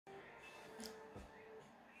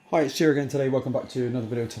Hi, it's Stu again today. Welcome back to another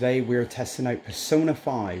video. Today we're testing out Persona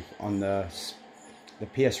 5 on the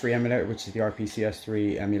PS3 emulator, which is the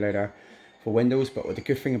rpcs3 emulator for Windows. But the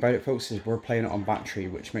good thing about it, folks, is we're playing it on battery,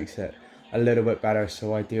 which makes it a little bit better.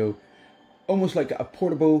 So I do almost like a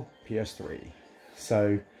portable PS3.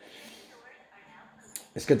 So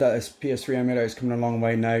it's good that this PS3 emulator is coming a long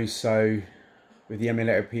way now. So with the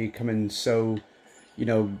emulator P coming so,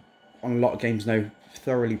 on a lot of games now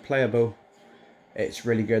thoroughly playable, it's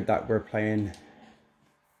really good that we're playing,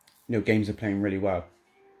 games are playing really well.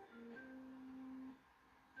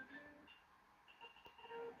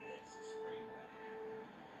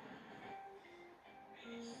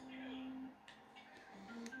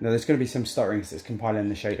 Now there's going to be some stuttering because it's compiling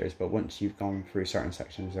the shaders, but once you've gone through certain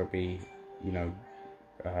sections, they'll be,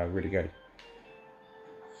 really good.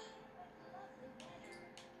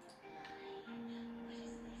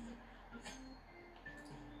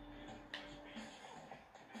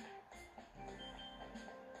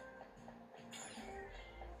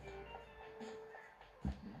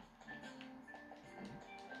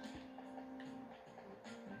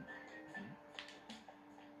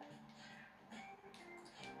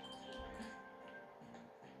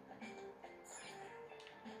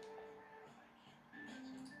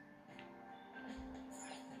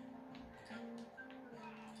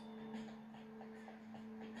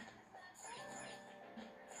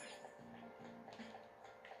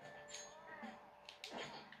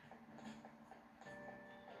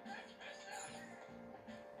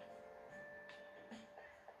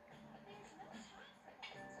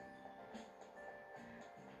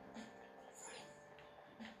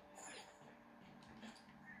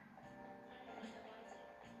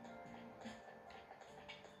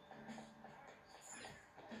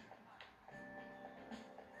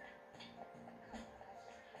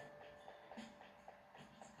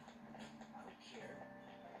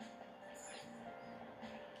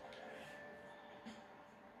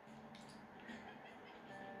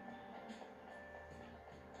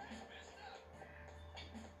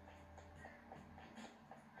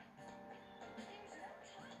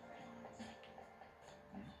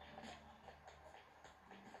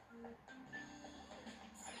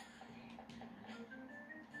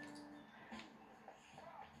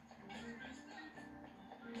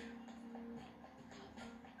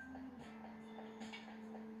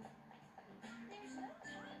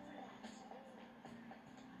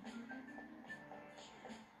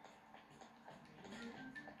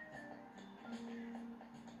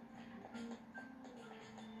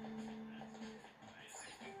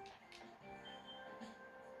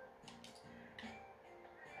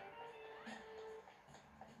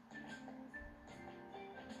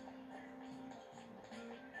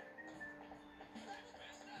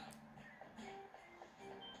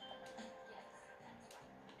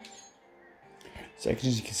 So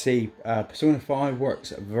as you can see, Persona 5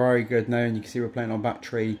 works very good now, and you can see we're playing on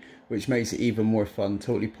battery, which makes it even more fun,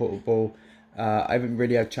 totally portable. I haven't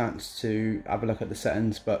really had a chance to have a look at the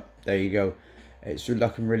settings, but there you go. It's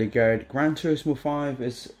looking really good. Gran Turismo 5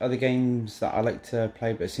 is other games that I like to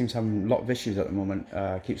play, but it seems to have a lot of issues at the moment.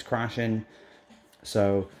 Keeps crashing,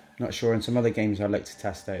 so not sure. And some other games I'd like to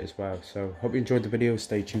test out as well. So hope you enjoyed the video.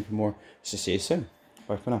 Stay tuned for more. So see you soon.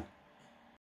 Bye for now.